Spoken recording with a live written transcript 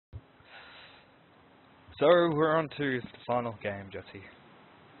So we're on to the final game, Jesse.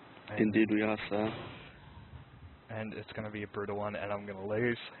 Indeed we are, sir. And it's going to be a brutal one, and I'm going to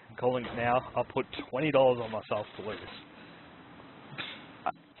lose. I'm calling it now. I'll put $20 on myself to lose.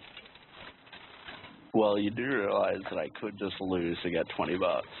 Well, you do realise that I could just lose to get $20,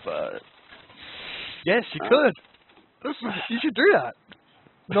 but... Yes, you could. You should do that.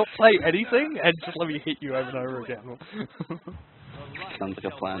 Not play anything, and just let me hit you over and over again. Sounds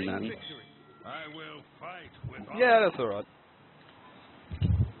like a plan, then. I will fight with Yeah, that's alright.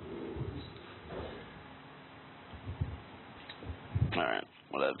 Alright,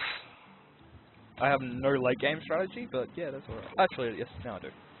 whatever. I have no late game strategy, but yeah, that's alright. Actually, yes, now I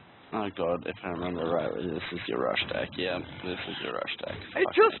do. Oh god, if I remember right, this is your rush deck. Yeah, this is your rush deck. I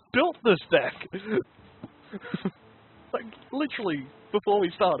just built this deck! Like, literally, before we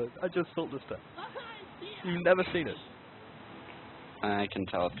started, I just built this deck. You've never seen it. I can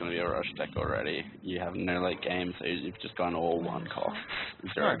tell it's going to be a rush deck already. You have no late game, so you've just gone all one cost.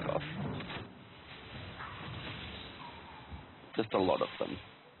 Zero cost. Just a lot of them.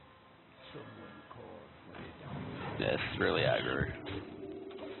 Yeah, it's really aggro.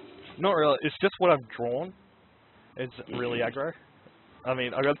 Not really, it's just what I've drawn. It's really aggro. I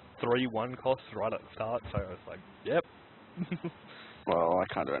mean, I got 3 1 costs right at the start, so I was like, yep. Well, I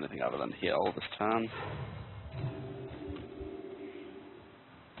can't do anything other than heal this turn.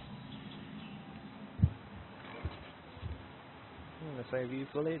 I'm gonna save you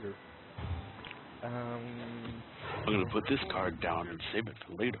for later. I'm gonna put this card down and save it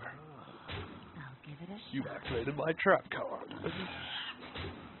for later. I'll give it a shot. You activated my trap card.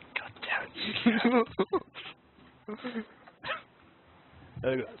 God damn it. Look at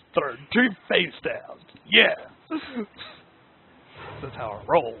that. Throw 2 face downs. Yeah! That's how I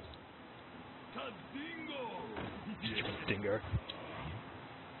roll. Dingo.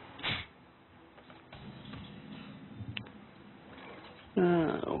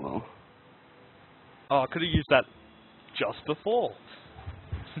 Oh, well. Oh, I could have used that just before.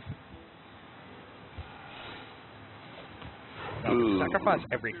 No, sacrifice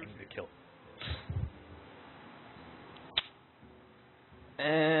everything to kill.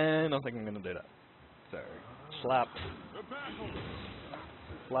 And I think I'm going to do that. So, slap.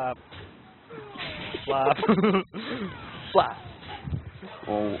 Slap. Slap. Slap.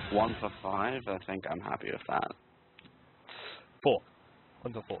 Well, 1 for 5, I think I'm happy with that. 4.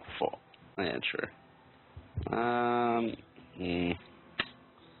 1 to 4. 4. Yeah, true. I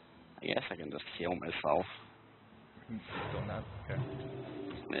guess I can just heal myself. Doing that? Okay.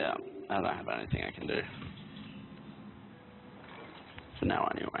 Yeah, I don't have anything I can do. For now,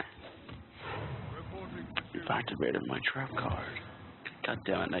 anyway. You've activated my trap card. God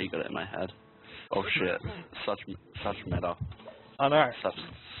damn it, now you got it in my head. Oh shit, such meta. I know. Such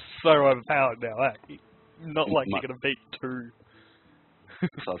So overpowered now, eh? Not like you're going to beat 2.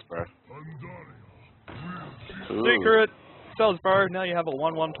 sus, bro. Secret! Cells, bro. Now you have a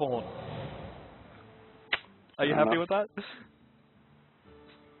 1-1 taunt. Are you happy with that?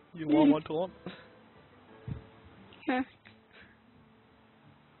 You 1-1 taunt? Yeah.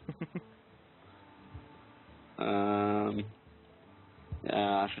 Yeah,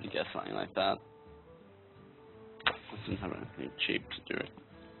 I should have guessed something like that. I didn't have anything cheap to do it.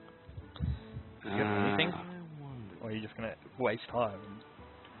 You got anything? Or are you just gonna waste time?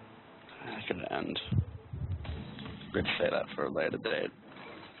 I could end. We'd say that for a later date.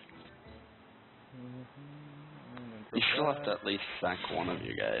 You still have to at least sack one of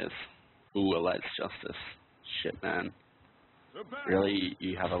you guys. Ooh, a Light's Justice. Shit, man. Really?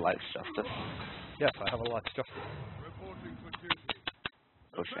 You have a Light's Justice? Yes, I have a Light's Justice.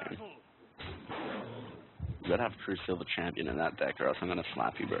 Oh, shame. You gotta have True Silver Champion in that deck, or else I'm gonna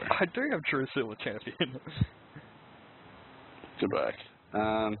slap you, bro. I do have True Silver Champion. Good work.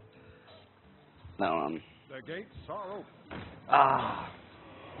 That one. The gates are open. Ah.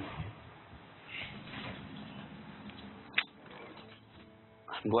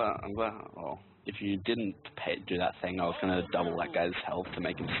 I'm glad. Well, if you didn't do that thing, I was gonna double that guy's health to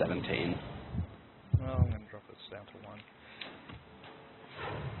make him 17. Well, I'm gonna drop this down to 1.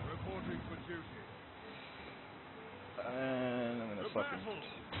 Reporting for duty. And I'm gonna fucking...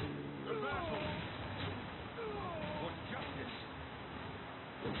 The battle. For justice.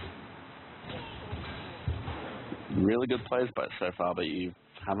 Really good plays by so far, but you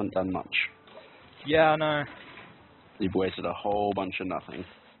haven't done much. Yeah, I know. You've wasted a whole bunch of nothing.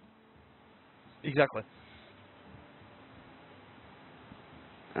 Exactly.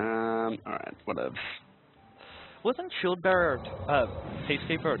 Alright, whatever. Wasn't Shieldbearer,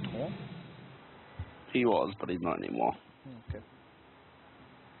 Peacekeeper a taunt? He was, but he's not anymore. Okay.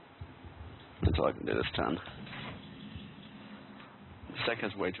 It's all I can do this turn. This deck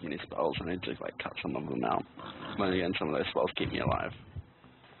has way too many spells. I need to like cut some of them out. But again, some of those spells keep me alive.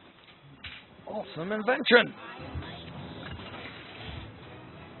 Awesome invention!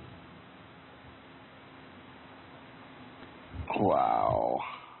 Wow.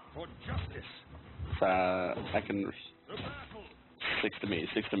 For justice. I can... The battle. 6 to me,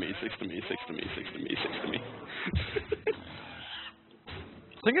 6 to me, 6 to me, 6 to me, 6 to me, 6 to me.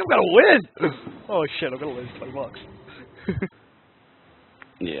 I think I'm gonna win! Oh shit, I'm gonna lose $20.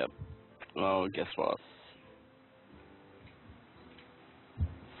 Yep. Well, guess what?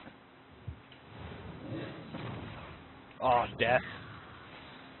 Oh, death.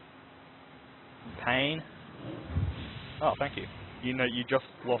 Pain. Oh, thank you. You know, you just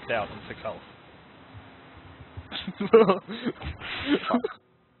lost out on 6 health.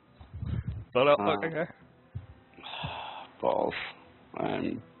 But, okay. Balls.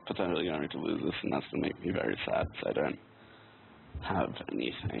 I'm potentially going to lose this, and that's going to make me very sad, because I don't have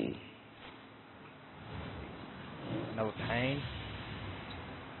anything. Another pain.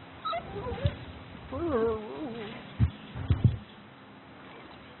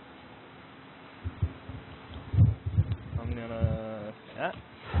 I'm gonna... Yeah.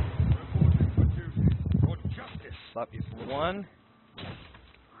 Reporting for duty. For justice. Slap you for 1.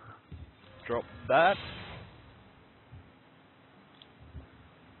 Drop that.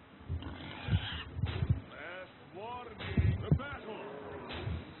 Last warning. The battle.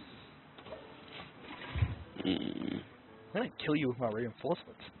 I'm gonna kill you with my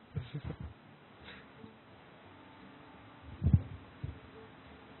reinforcements.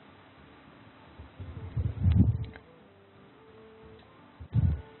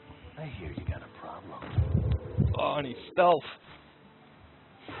 I hear you got a problem. Oh, I need stealth.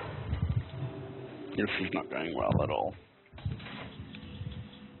 This is not going well at all.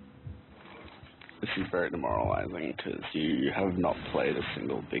 This is very demoralizing, because you have not played a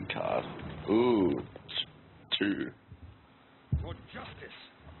single big card. Ooh, 2. For justice.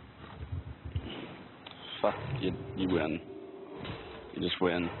 Fuck, you win. You just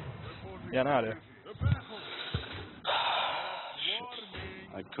win. Reporting Yeah, no, I do. the battle.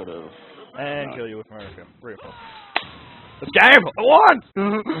 Shit. I could have... And kill you with my rifle. This game! I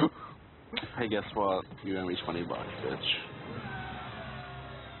won! Hey, guess what? You owe me $20, bitch.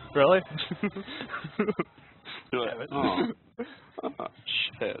 Really? You're like, oh. Oh,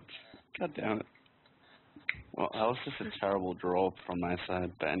 shit. God damn it. Well, that was just a terrible draw from my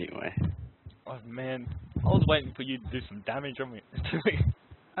side, but anyway. Oh man, I was waiting for you to do some damage on me.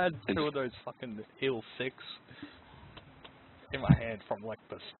 I had 2 of those fucking heal 6 in my hand from like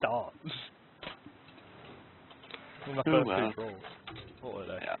the start. In my first 2 draws. What were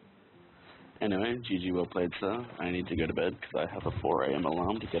they? Yeah. Anyway, GG, well played, sir. I need to go to bed because I have a 4 a.m.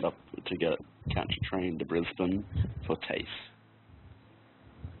 alarm to get up to catch a train to Brisbane for TAFE.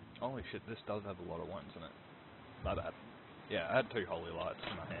 Holy shit, this does have a lot of 1s in it. My bad. Yeah, I had 2 holy lights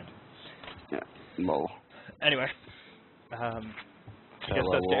in my hand. Yeah, lol. Anyway, I guess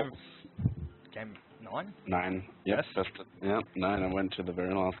that's game 9? 9. Yep, Yes. 9. I went to the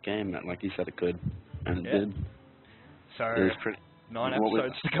very last game, and like you said it could, and it did. So, It was pretty... 9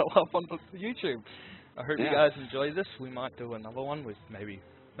 episodes to go up on YouTube. I hope you Yeah. guys enjoy this. We might do another one with maybe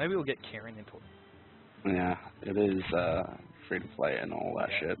we'll get Kieran into it. Yeah, it is free to play and all that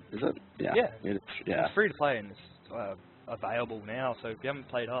shit. Is it? Yeah. Yeah. It is, yeah. It's free to play and it's available now. So if you haven't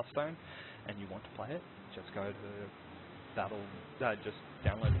played Hearthstone and you want to play it, just go to just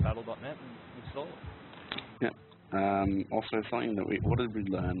download battle.net and install it. Yeah. Also, something that what did we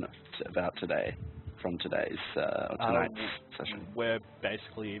learn about today? From today's tonight's session. We're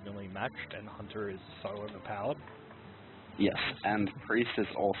basically evenly matched, and Hunter is so overpowered. Yes, and Priest is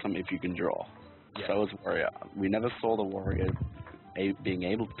awesome if you can draw. Yeah. So is Warrior. We never saw the Warrior being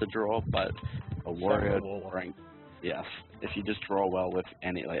able to draw, but a Warrior drawing. Yes, if you just draw well with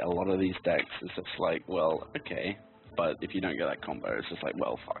a lot of these decks, it's just like, well, okay. But if you don't get that combo, it's just like,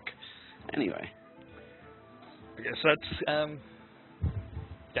 well, fuck. Anyway. I guess that's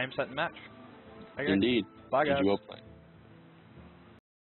game, set, and match. Okay. Indeed. Bye, guys. GG, well played.